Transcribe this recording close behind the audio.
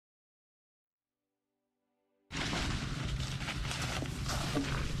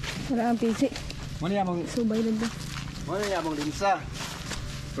Wala ang pisi. Muna yan mong Subay lang doon. Muna yan mong linsa.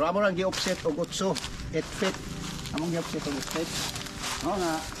 Pero amo lang gi-offset og 8, 8 feet. Among gi-offset og 8 feet. Oo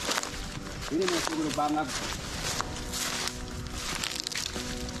nga. Ini mo siguro bangag.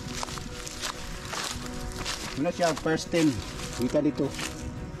 Muna siya first 10. Ika dito.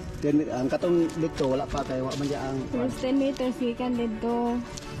 Then ang katong dito wala pa kay wa man diya ang First 10 meters, gikan dito.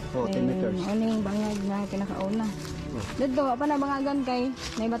 oh 10 meters. Ano yung bangag na kinakauna. Dito, pa na bangagan kay,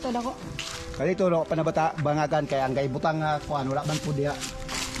 may bato dako. Kaya dito no panabata bangagan kay ang kay butang nga kuan wala man pud diha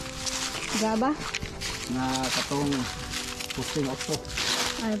Gaba? nga katong posting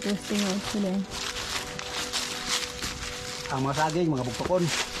 8. Ay, posting o. Sila. Ang mga saging mga bugtokon.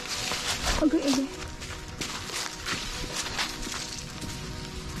 Okay, okay.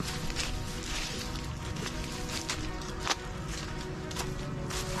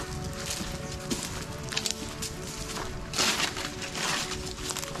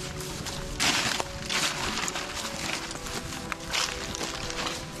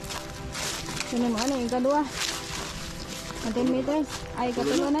 Sino mo ano yung kadua? 10 meters? Ay,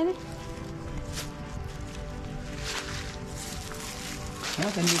 katulo na ni. Ano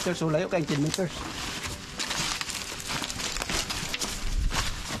 10 meters so layo kay 10 meters.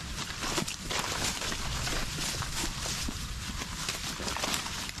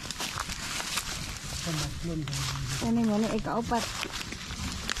 Ano mo na ikaupat.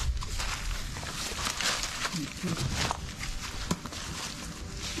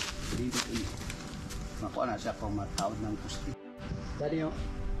 Makuha na siya kung matawad ng pusti. Dali yung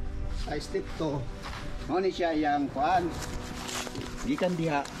ay step to. Ano siya yung kuhaan. Gikan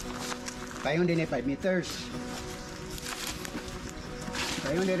diha. Kayon din 5 meters.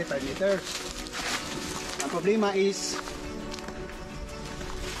 Kayon din 5 meters.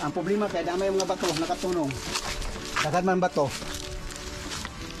 Ang problema kaya dama yung mga bato nakatunong. Dagan man bato.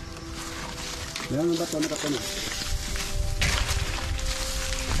 Meron yung bato nakatunong.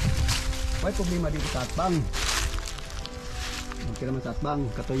 May problema dito sa atbang. Okay naman sa atbang.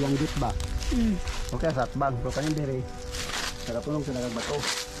 Katuyang git ba? Okay sa atbang. Pero kanyang diri. Nakatunong sa nagbato.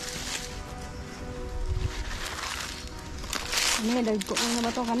 Ano nga, dagko nga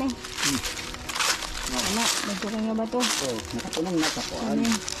bato kani. Ano, dagko nga bato. Oh, nakatunong na sa kuhaan. Ano,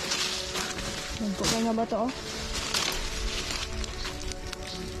 dagko nga bato oh.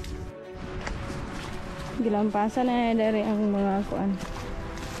 Gilampasan na dari ang mga kuan.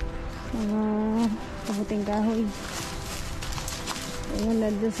 Mga kabuting kahoy. Ayan na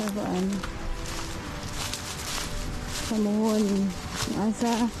doon sa kuan. Sa muhon.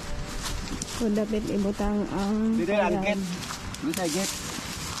 Asa. Kung dapat ibutang ang Dito ang git. Dito sa git.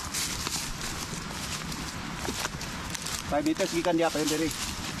 5 meters gikan diha pa yung diri.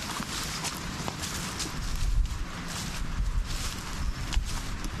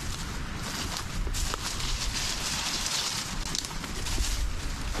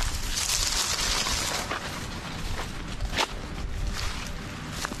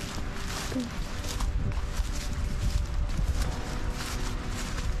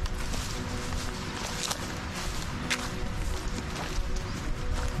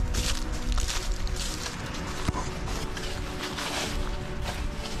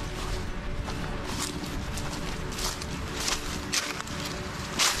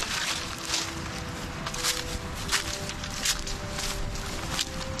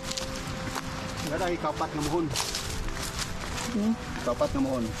 Wala ikapat na mohon. Ikapat na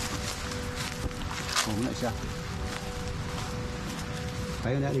mohon. Oh, na siya.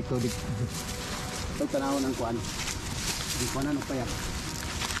 Kayo na dito dito. Pagtanawon ang kuan. Di ko na payak.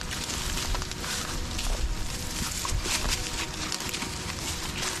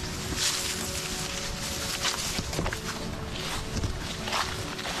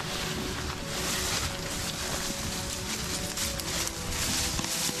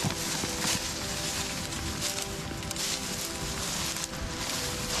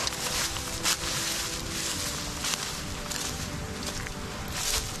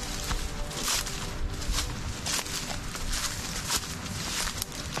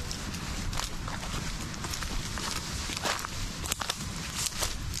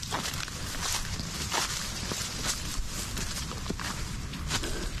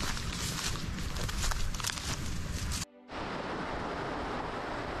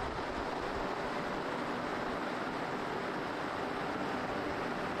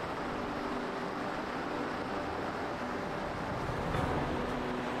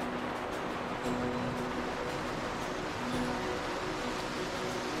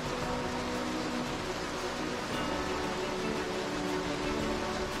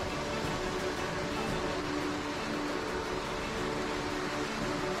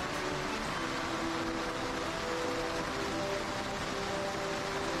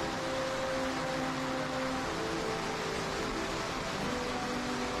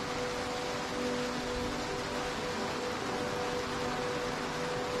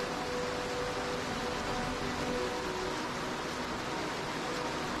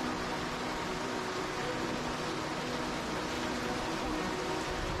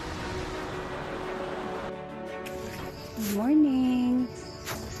 Good morning.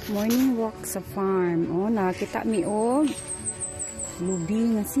 Morning walk sa farm. Oh, nakita mi og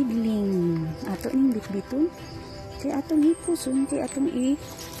lubi nga seedling. Ato ning bitbiton. Kay atong ipuson, kay atong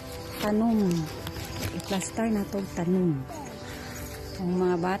tanom. I-plaster na to tanom. Ang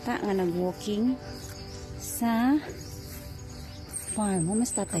mga bata nga nag-walking sa farm.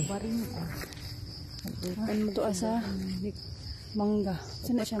 Mas tatay. Ano to asa mangga.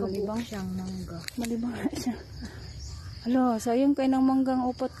 Saan na siya malibang? Malibang na siya. Hala, sayang kay ng manggang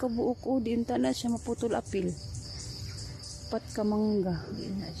upat ka buok o di na siya maputol apil. Upat ka mangga. Di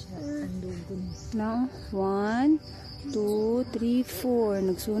na siya andugon. Na, 1, 2, 3,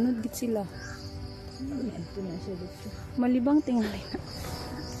 4. Nagsunod git sila. Ito na siya dito. Malibang tingali na.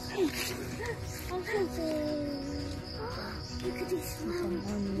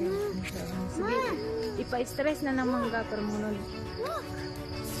 Sige, ipa-stress na ng mangga pero munod.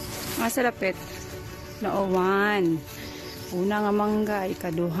 Asa lapit? Noowan. Una nga mangga,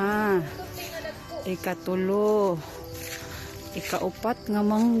 ikaduha, ikatulo, ikaupat nga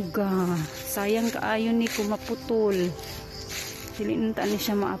mangga. Sayang kaayon ni kung maputol. Dili nta ni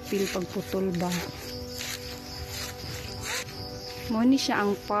siya maapil pagputol ba. Mo ni siya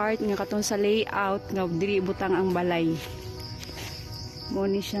ang part nga katon sa layout nga dili butang ang balay. Mo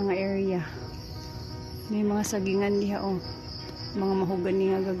ni siya nga area. May mga sagingan diha oh. Mga mahugan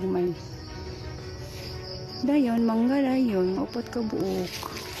ni nga gagmay. Dayon, mangga dayon, upat ka buok.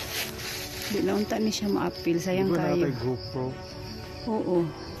 Di na unta ni siya maapil, sayang kayo. Oo.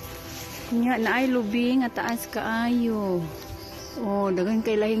 Nya na ay lubi nga taas kaayo. Oh, dagan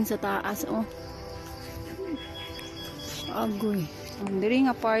kay lahing sa taas oh. Agoy. Ang diri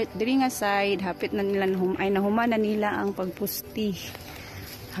nga part, diri nga side, hapit na nila nahuman na nila ang pagpusti.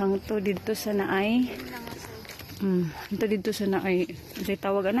 Hangto didto sa naay. Hangto didto sa naay. Say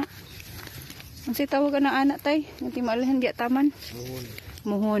tawag ana? Ang say tawag na anak tay, nga timalahan di taman.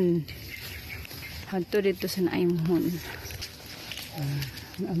 Muhon. Hanto dito sa naay muhon.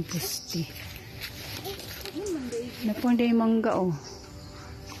 Ang pusti. Napunday mangga oh.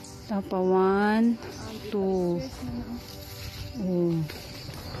 Tapa 1, 2. Oh.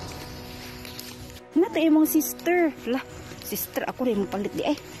 Natay mong sister. Lah, sister ako rin mo palit di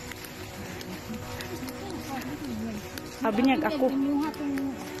eh. Sabi niya ako.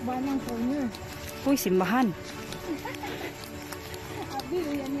 Banang corner. Uy, simbahan. Abi,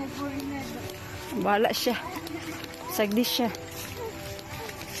 yan yung corner. Bala siya. Sagdi siya.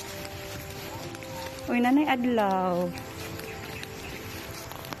 Uy, nanay adlaw.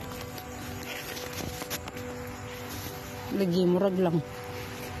 Lagi murag lang.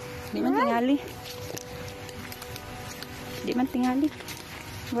 Di man tingali. Di man tingali.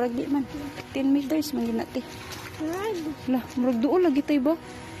 Murag di man. 10 meters man ginati. Lah, murag duol lagi tayo ba?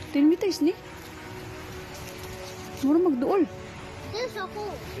 10 meters ni. Murag magduol. Yes,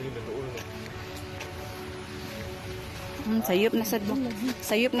 ako. Sayop na sad mo.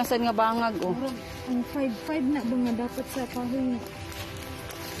 Sayop na sad nga bangag oh. Ang 5-5 na ba nga dapat sa kahoy?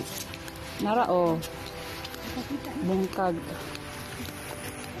 Nara oh. Bungkag.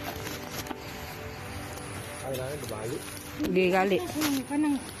 Ay, na, nabali. Di gali.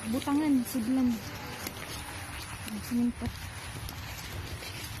 Kanang butangan, siglan. Ang siminto.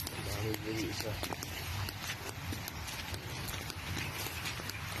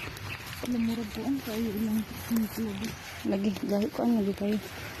 Lamurag ko ang kayo ilang siminto. Lagi, gahi ko ang lagi kayo.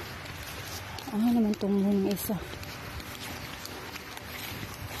 Naman tumuhon ng isa.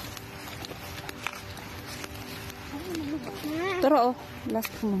 Turo oh,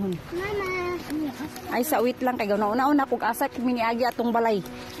 last tumuhon. Mama! Ay sa wait lang kay gauna-una kung asa miniagi atong balay.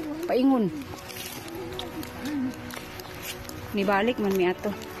 Paingon. Nibalik man mi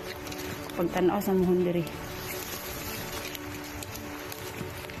ato. Pagtanaw sa muhon diri.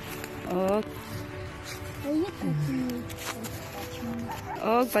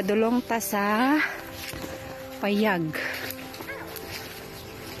 Og padulong ta sa payag.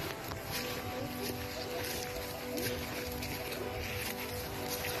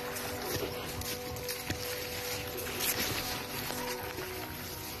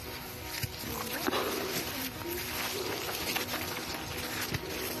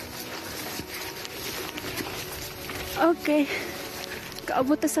 Okay.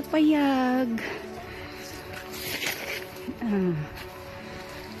 Kaabot ta sa payag.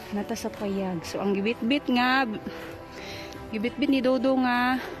 Nata sa payag. So ang gibit-bit ni Dodo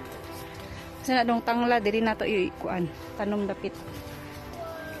nga sa dong tangla diri nato ikuan tanom dapit.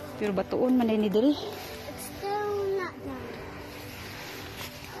 Pero batuon man ni diri. Still not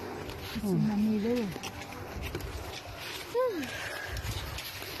done. Manilo.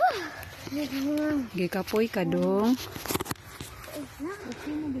 Gikapoy ka dong.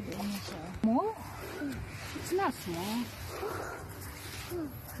 Okay na dito ano siya. Mo? It's not small.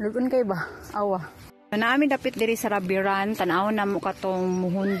 Lugon kay ba? Awa. Naami dapit diri sa Rabiran, tanaw na mo katong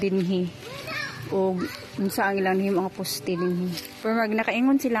muhon dinhi. O unsa ang ilang nahimo nga poste dinhi. Pero mag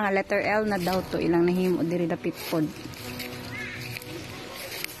nakaingon sila nga letter L na daw to ilang nahimo diri dapit pod.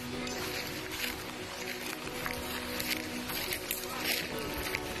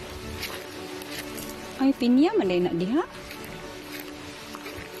 Ay pinya man day na diha.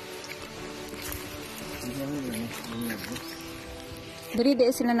 Diri di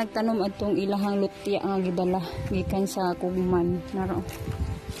sila nagtanom adtong ilahang lutya nga gidala gikan sa Kugman naro.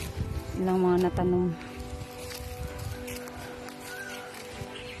 Ilang mga natanom.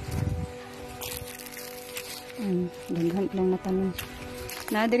 Daghan lang natanom.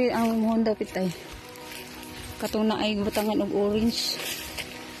 Na diri ang muhon dapit ay. Katong na ay butangan og orange.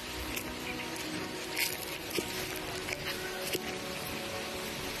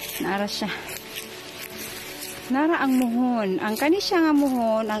 Naara siya. Nara ang muhon. Ang kani siya nga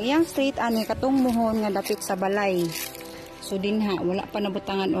muhon, ang iyang straight ani katong muhon nga dapit sa balay. So dinha wala pa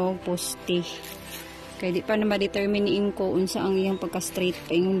nabutangan og poste. Kay di pa na ma-determine ni Inko unsa ang iyang pagka-straight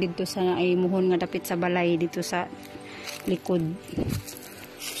paingon didto sa ay muhon nga dapit sa balay dito sa likod.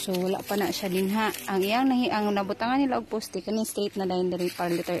 So wala pa na siya dinha. Ang iyang ang nabutangan nila og poste kani straight na dayon diri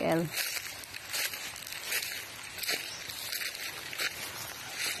para letter L.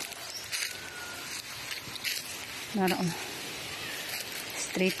 Naroon.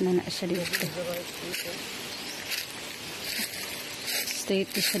 Straight na siya dito. Straight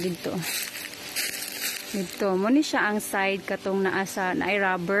siya dito. Dito. Muna siya ang side katong naasa na ay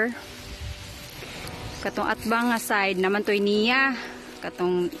rubber. Katong atbang nga side naman to'y niya.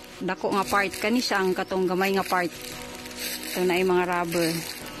 Katong dako nga part. Kani siya ang katong gamay nga part. Katong na ay mga rubber.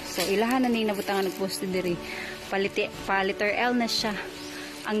 So ilahan na ni nabutangan ng poste diri. Pa letter L na siya.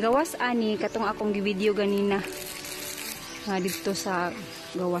 Ang gawas ani katong akong gi-video ganina. Dito sa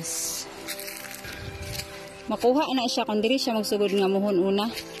gawas. Makuha na siya kung diri siya magsugod nga muhon una.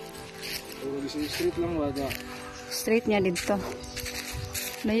 Straight lang wala. Straight niya dito.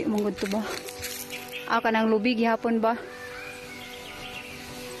 Layo mong to ba? Kanang lubig hapon ba?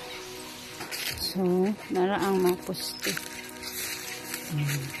 So, nara ang mga poste.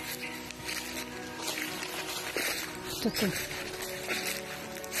 Ito.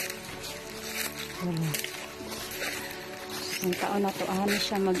 Ang taon na to, ano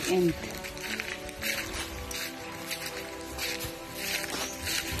siya mag-end.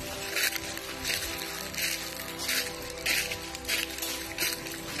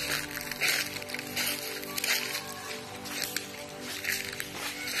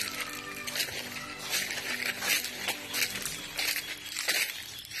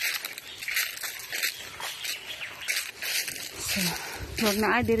 So, huwag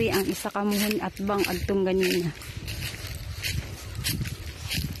na adiri ang isa kamuhon at bang adtong ganina.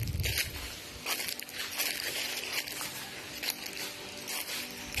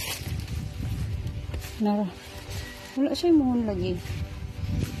 Nara. Wala siya muhon lagi.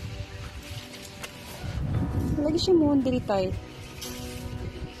 Lagi siya muhon diri tay.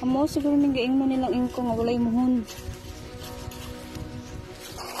 Amo siguro ning gaingnon nilang Inko nga walay muhon.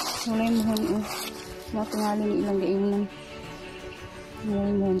 Walay muhon. Matingali ni ilang gaingnon.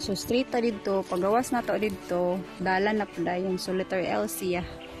 Walay muhon. So straight ta didto, pagawas na to didto, dalan na padayon. So letter L siya.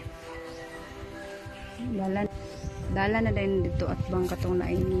 Dalan na din dito at bang katong na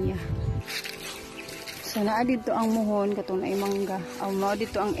niya. So naa dito ang muhon katong na mangga. Mao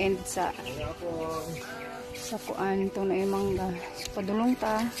dito ang end sa kuan itong na mangga. So, padulong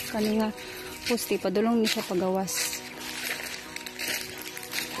ta kani nga poste padulong ni siya pagawas.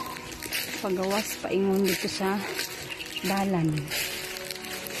 Pagawas paingon dito sa dalan.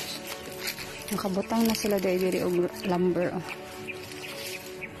 Nakabutang na sila diri og lumber.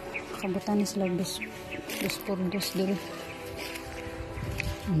 Nakabutang na sila dos por dos diri.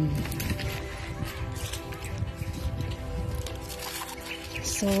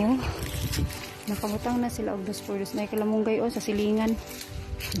 So, nakabutang na sila og dos por dos. Na kalamunggay sa silingan.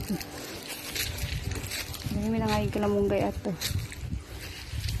 Dami na nga yung kalamunggay ato.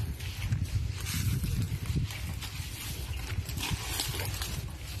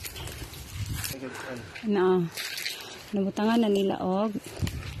 Nabutangan na nila og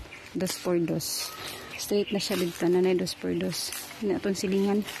dos por dos. Straight na siya dito. Nanay dos por dos. Hindi atong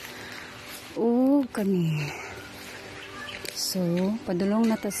silingan. Kani. So, padulong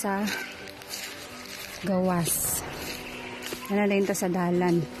na ta sa gawas. Nalain ta sa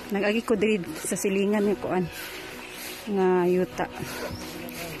dalan. Nag-agi ko diri sa silingan ni kuan nga yuta.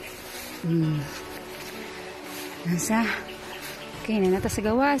 Nasa Okay, nanata sa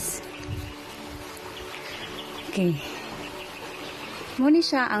gawas. Okay. Muni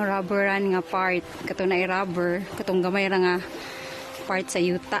siya ang rubberan nga part. Kato na rubber, katong gamay ra nga part sa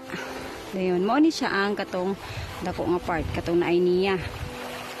yuta. Dayon, muni siya ang katong dako nga part, katong naay niya.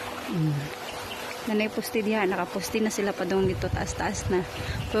 Nanay posti diha, nakaposti na sila padung dito taas-taas na.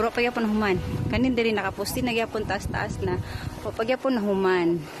 Pero pagyapon human. Kanin diri nakaposti na gyapon taas-taas na. Pagyapon na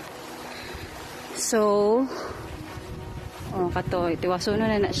human. So, kato, tiwasono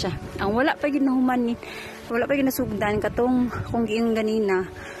na siya. Ang wala pa gid nahuman ni, wala pa gid nasugdan katong kung giing ganina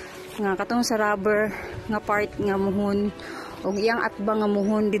nga katong sa rubber nga part nga muhon og iyang atbang nga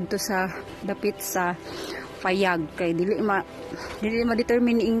muhon didto sa dapit sa payag kay dili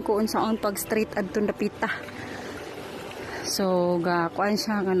ma-determine ingko unsaon pag straight adtong dapita. So ga kuan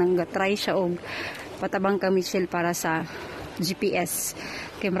siya kanang ga-try siya og patabang ka Michelle para sa GPS.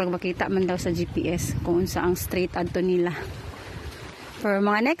 Kay murag makita man daw sa GPS kung unsa ang straight adto nila. For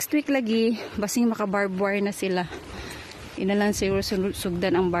mga next week lagi, basing maka-barbed wire na sila. Ina lang siguro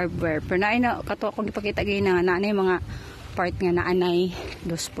sugdan ang barbed wire. Pero naay na kato akong ipakita gay na naanay mga part nga naanay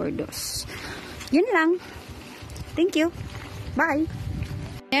 2x2. Yun lang. Thank you. Bye.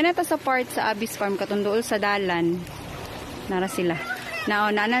 Yan na ta sa part sa Abby's Farm katundool sa dalan. Nara sila.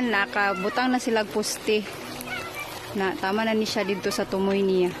 Naonanan nakabutang na sila puste. Na tama na ni siya dito sa tumoy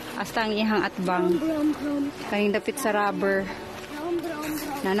niya. Hasta ang ihang atbang. Kaning dapit sa rubber.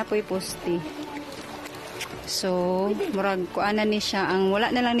 Nana po'y poste. So, murag kuana ni siya ang wala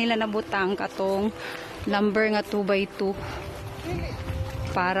na lang nila nabutang katong lumber nga 2x2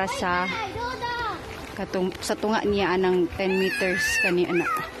 para sa katong sa tunga niya anang 10 meters kani ana.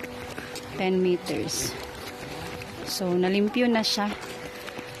 10 meters. So, nalimpyo na siya.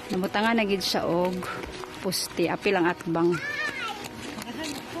 Nabutangan na gid siya og puste, apil ang atbang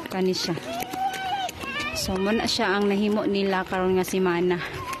kani siya. So muna siya ang nahimo nila karon nga semana.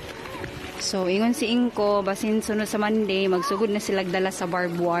 So ingon si Inko basin sunod sa Monday magsugod na sila dala sa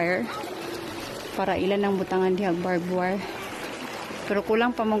barbed wire para ilan ang butangan dihag barbed wire. Pero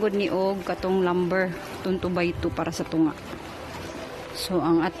kulang pa magud ni og katong lumber 2x2 para sa tunga. So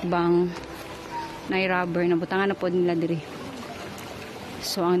ang atbang na rubber na butangan na pod nila diri.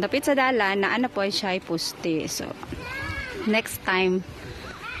 So, ang dapit sa dalan, naana po siya ay poste. So, next time,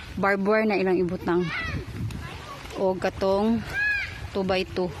 barbed wire na ilang ibutang. O katong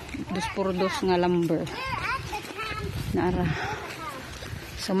 2x2, 2x2 nga lumber. Naara.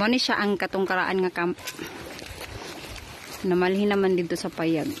 So, muna siya ang katong karaan nga camp. Namalhin naman dito sa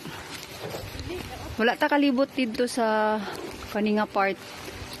payag. Wala ta kalibot dito sa kaninga part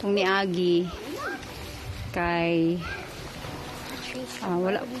itong niagi. Kay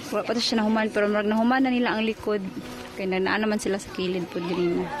wala pa siya nahuman pero marag nahuman na nila ang likod kaya nanaan naman sila sa kilid po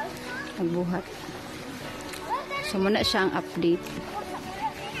din na nagbuhat. So muna siya ang update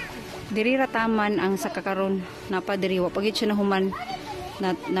diri rataman ang sa kakaron napadiri wa pagit siya nahuman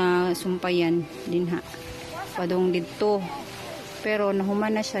na sumpayan din ha padung didto pero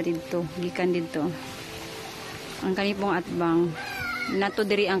nahuman na siya didto gikan didto ang kanipong atbang nato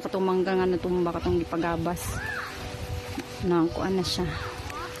diri ang katumangga nga natumba katong gipagabas na kuan na siya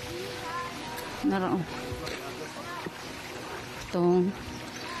naro tong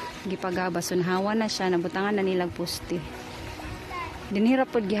gipagabas unhawa na siya nabutangan na nilang poste dinhirap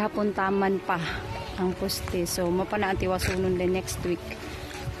pod gihapon taman pa ang poste so mapana ang tiwasunon din next week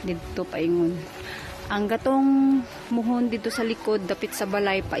dito paingon ang gatong muhon dito sa likod dapit sa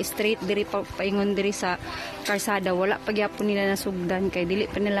balay pa straight diri paingon diri sa karsada wala pa gyapon nila nasugdan kay dili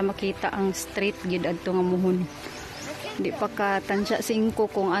pa nila makita ang straight gid adto nga muhon. Di pa ka tansya si Inko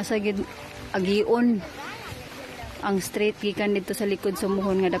kung asa gid agion ang straight gikan dito sa likod sa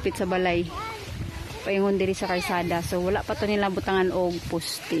muhon nga dapit sa balay paingon diri sa karsada so wala pa to nila butangan og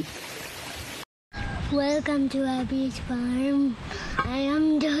poste. Welcome to Abby's Farm. I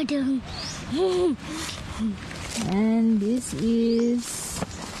am Dodong. And this is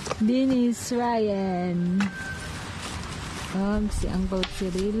Dennis Ryan. Og si Uncle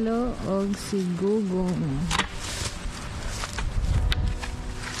Cirilo og si Gugong.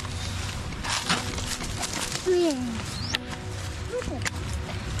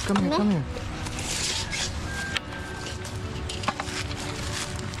 Come here, come here.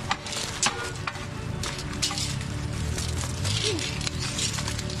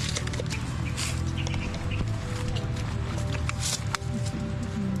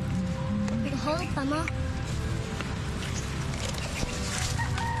 Hold, Mama.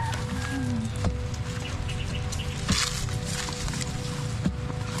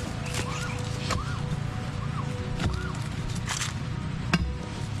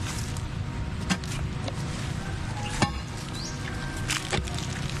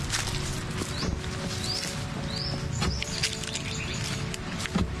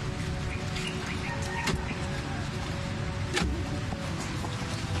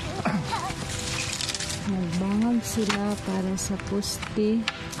 Nagbangag sila para sa poste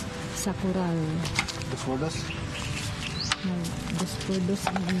sa koral. Dos. Dos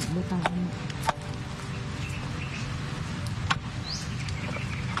ang butang ano.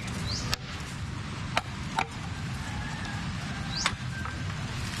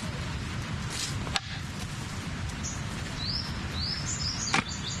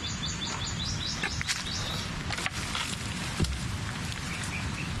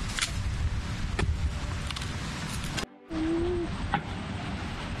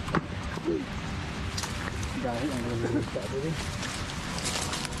 Dahil ang lamig ka rin.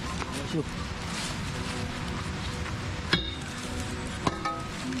 Shoot.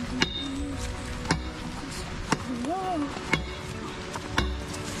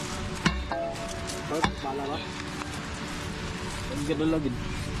 Bala ba? Ang ganda lagi.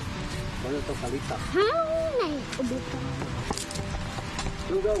 Bala to kalita.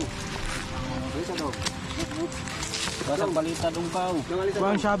 Lugaw. Isa daw. Basang balita dong kau. Lumalita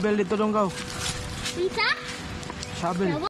Kuang shovel dito dong kau. Pizza? Shovel.